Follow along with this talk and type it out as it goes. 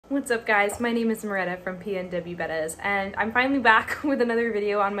What's up guys, my name is Betta from PNW Bettas, and I'm finally back with another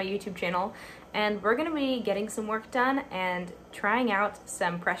video on my YouTube channel, and we're gonna be getting some work done and trying out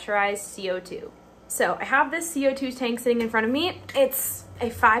some pressurized CO2. So I have this CO2 tank sitting in front of me. It's a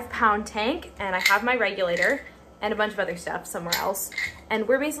 5-pound tank, and I have my regulator and a bunch of other stuff somewhere else. And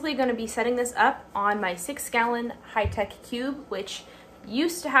we're basically gonna be setting this up on my 6-gallon high-tech cube, which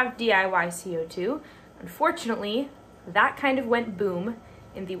used to have DIY CO2. Unfortunately, that kind of went boom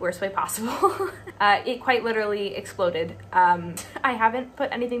in the worst way possible. It quite literally exploded. I haven't put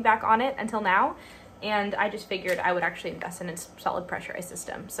anything back on it until now, and I just figured I would actually invest in a solid pressurized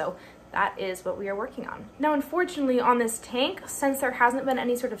system. So that is what we are working on. Now, unfortunately on this tank, since there hasn't been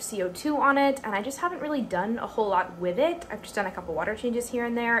any sort of CO2 on it, and I just haven't really done a whole lot with it, I've just done a couple water changes here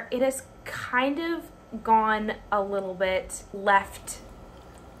and there, it has kind of gone a little bit left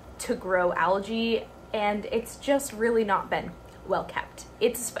to grow algae, and it's just really not been well kept.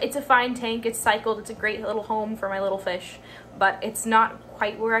 It's a fine tank, it's cycled, it's a great little home for my little fish, but it's not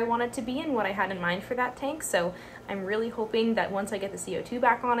quite where I want it to be and what I had in mind for that tank. So I'm really hoping that once I get the CO2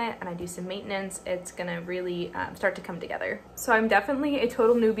 back on it and I do some maintenance, it's gonna really start to come together. So I'm definitely a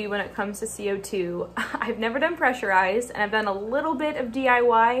total newbie when it comes to CO2. I've never done pressurized, and I've done a little bit of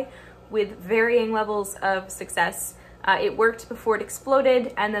DIY with varying levels of success. It worked before it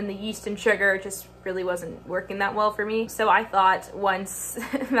exploded, and then the yeast and sugar just really wasn't working that well for me. So I thought once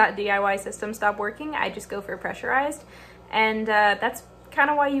that DIY system stopped working, I'd just go for pressurized. And that's kind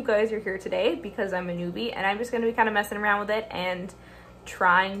of why you guys are here today, because I'm a newbie and I'm just gonna be kind of messing around with it and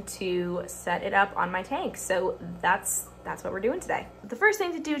trying to set it up on my tank. So that's what we're doing today. The first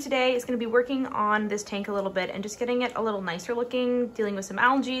thing to do today is gonna be working on this tank a little bit and just getting it a little nicer looking, dealing with some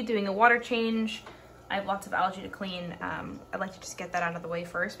algae, doing a water change. I have lots of algae to clean. I'd like to just get that out of the way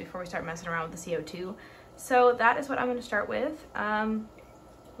first before we start messing around with the CO2. So that is what I'm gonna start with.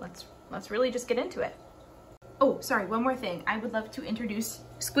 Let's really just get into it. Oh, sorry, one more thing. I would love to introduce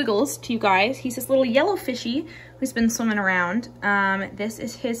Squiggles to you guys. He's this little yellow fishy who's been swimming around. This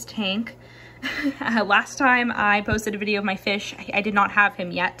is his tank. Last time I posted a video of my fish, I did not have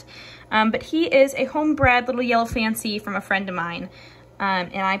him yet. But he is a homebred little yellow fancy from a friend of mine.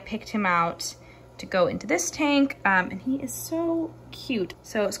 And I picked him out to go into this tank, and he is so cute.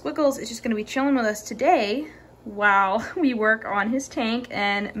 So Squiggles is just gonna be chilling with us today while we work on his tank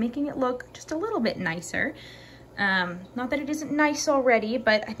and making it look just a little bit nicer. Not that it isn't nice already,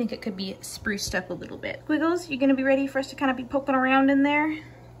 but I think it could be spruced up a little bit. Squiggles, you gonna be ready for us to kind of be poking around in there?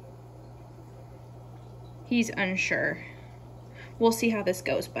 He's unsure. We'll see how this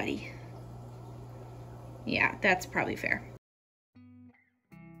goes, buddy. Yeah, that's probably fair.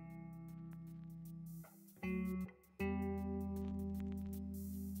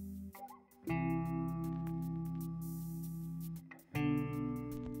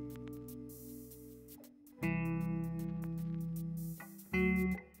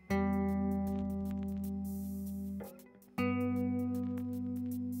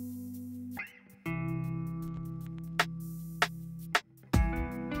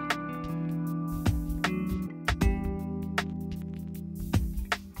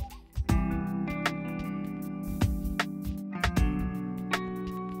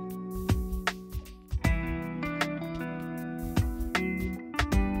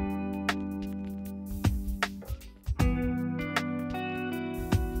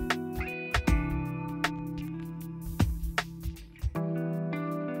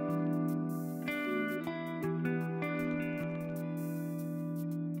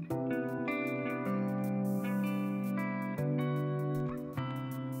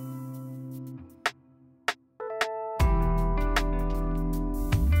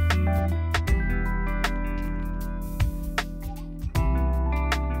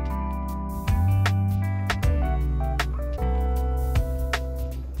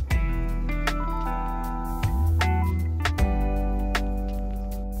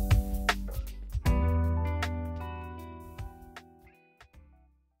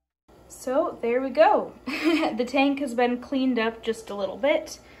 So there we go. The tank has been cleaned up just a little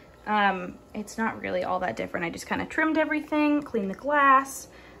bit. It's not really all that different. I just kind of trimmed everything, cleaned the glass,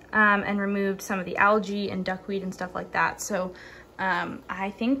 and removed some of the algae and duckweed and stuff like that. So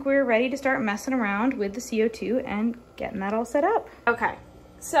I think we're ready to start messing around with the CO2 and getting that all set up. Okay,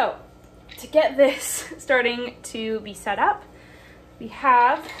 so to get this starting to be set up, we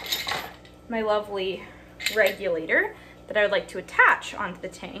have my lovely regulator that I would like to attach onto the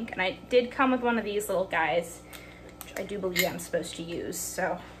tank. And I did come with one of these little guys, which I do believe I'm supposed to use.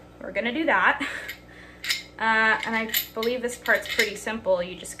 So we're gonna do that. And I believe this part's pretty simple.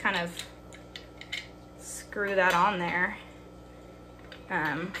 You just kind of screw that on there.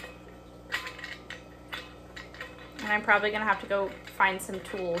 And I'm probably gonna have to go find some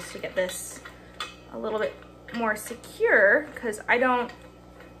tools to get this a little bit more secure because I don't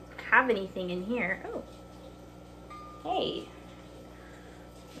have anything in here. Oh, hey,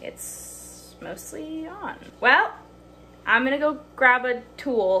 it's mostly on. Well, I'm gonna go grab a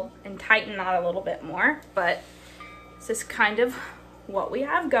tool and tighten that a little bit more, but this is kind of what we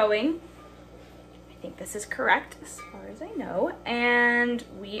have going. I think this is correct as far as I know. And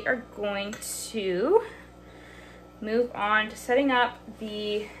we are going to move on to setting up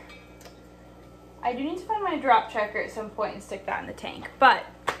the, I do need to find my drop checker at some point and stick that in the tank, but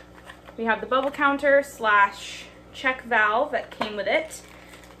we have the bubble counter slash check valve that came with it.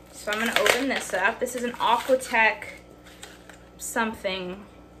 So I'm gonna open this up. This is an Aquatech something.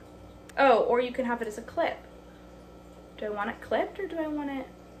 Oh, or you can have it as a clip. Do I want it clipped or do I want it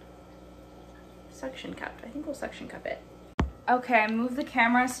suction cupped? I think we'll suction cup it. Okay, I moved the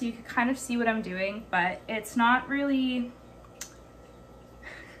camera so you can kind of see what I'm doing, but it's not really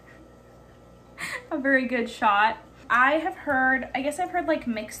a very good shot. I guess I've heard like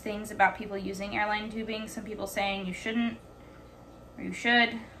mixed things about people using airline tubing. Some people saying you shouldn't, or you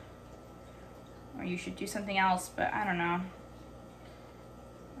should, or you should do something else, but I don't know.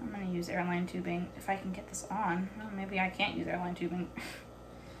 I'm gonna use airline tubing if I can get this on. Well, maybe I can't use airline tubing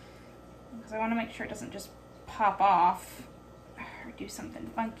because I want to make sure it doesn't just pop off or do something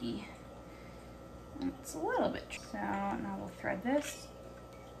funky. It's a little bit. So now we'll thread this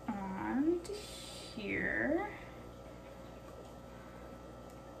on to here.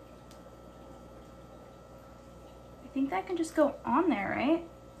 I think that can just go on there, right?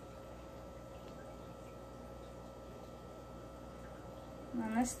 And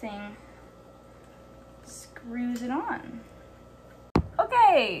then this thing screws it on.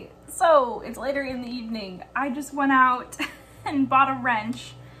 Okay, so it's later in the evening. I just went out and bought a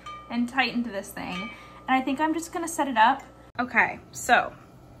wrench and tightened this thing. And I think I'm just gonna set it up. Okay, so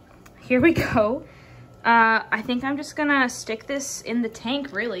here we go. I think I'm just gonna stick this in the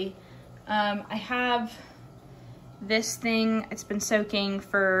tank, really. I have this thing, it's been soaking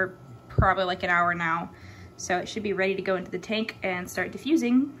for probably like an hour now. So it should be ready to go into the tank and start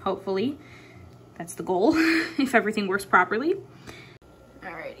diffusing, hopefully. That's the goal, if everything works properly.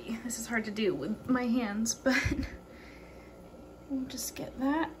 Alrighty, this is hard to do with my hands, but we'll just get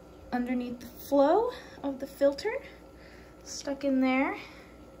that underneath the flow of the filter, stuck in there. I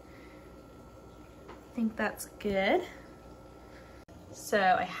think that's good. So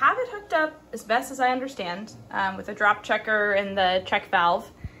I have it hooked up as best as I understand with a drop checker and the check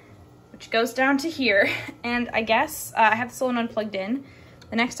valve, which goes down to here. And I guess I have the solenoid plugged in.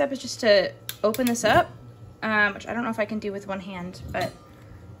 The next step is just to open this up, which I don't know if I can do with one hand, but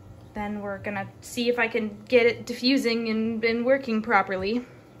then we're gonna see if I can get it diffusing and working properly.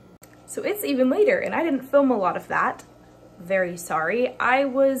 So it's even later and I didn't film a lot of that. Very sorry. I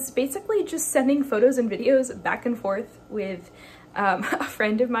was basically just sending photos and videos back and forth with a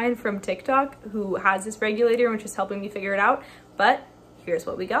friend of mine from TikTok who has this regulator and was just helping me figure it out. But here's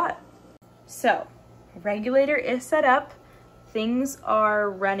what we got. So, regulator is set up, things are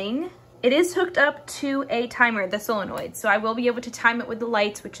running. It is hooked up to a timer, the solenoid, so I will be able to time it with the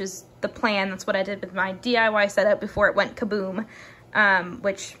lights, which is the plan. That's what I did with my DIY setup before it went kaboom,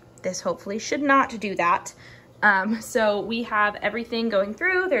 which this hopefully should not do that. So we have everything going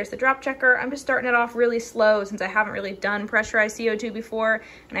through. There's the drop checker. I'm just starting it off really slow since I haven't really done pressurized CO2 before,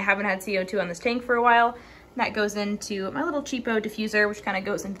 and I haven't had CO2 on this tank for a while. That goes into my little cheapo diffuser, which kind of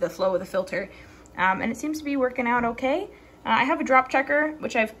goes into the flow of the filter. And it seems to be working out okay. I have a drop checker,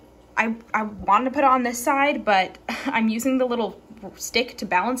 which I wanted to put it on this side, but I'm using the little stick to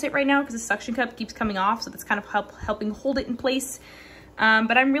balance it right now because the suction cup keeps coming off, so that's kind of helping hold it in place.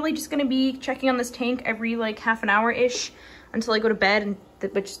 But I'm really just gonna be checking on this tank every like half an hour-ish until I go to bed, and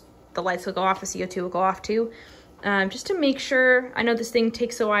which the lights will go off, the CO2 will go off too. Just to make sure. I know this thing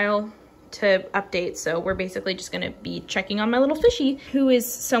takes a while to update, so we're basically just gonna be checking on my little fishy who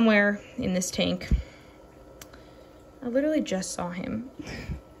is somewhere in this tank. I literally just saw him.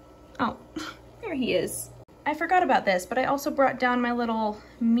 Oh, there he is. I forgot about this, but I also brought down my little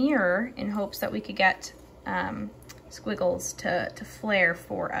mirror in hopes that we could get Squiggles to flare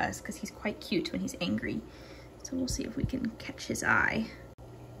for us, because he's quite cute when he's angry. So we'll see if we can catch his eye.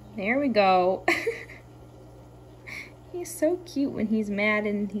 There we go. He's so cute when he's mad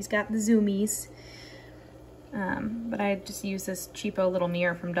and he's got the zoomies. But I just used this cheapo little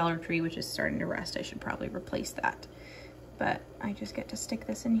mirror from Dollar Tree, which is starting to rust. I should probably replace that. But I just get to stick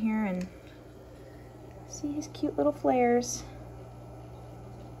this in here and see his cute little flares.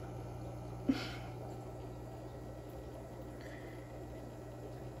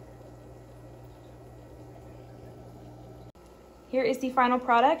 here is the final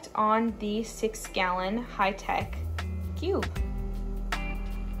product on the 6-gallon high-tech cube.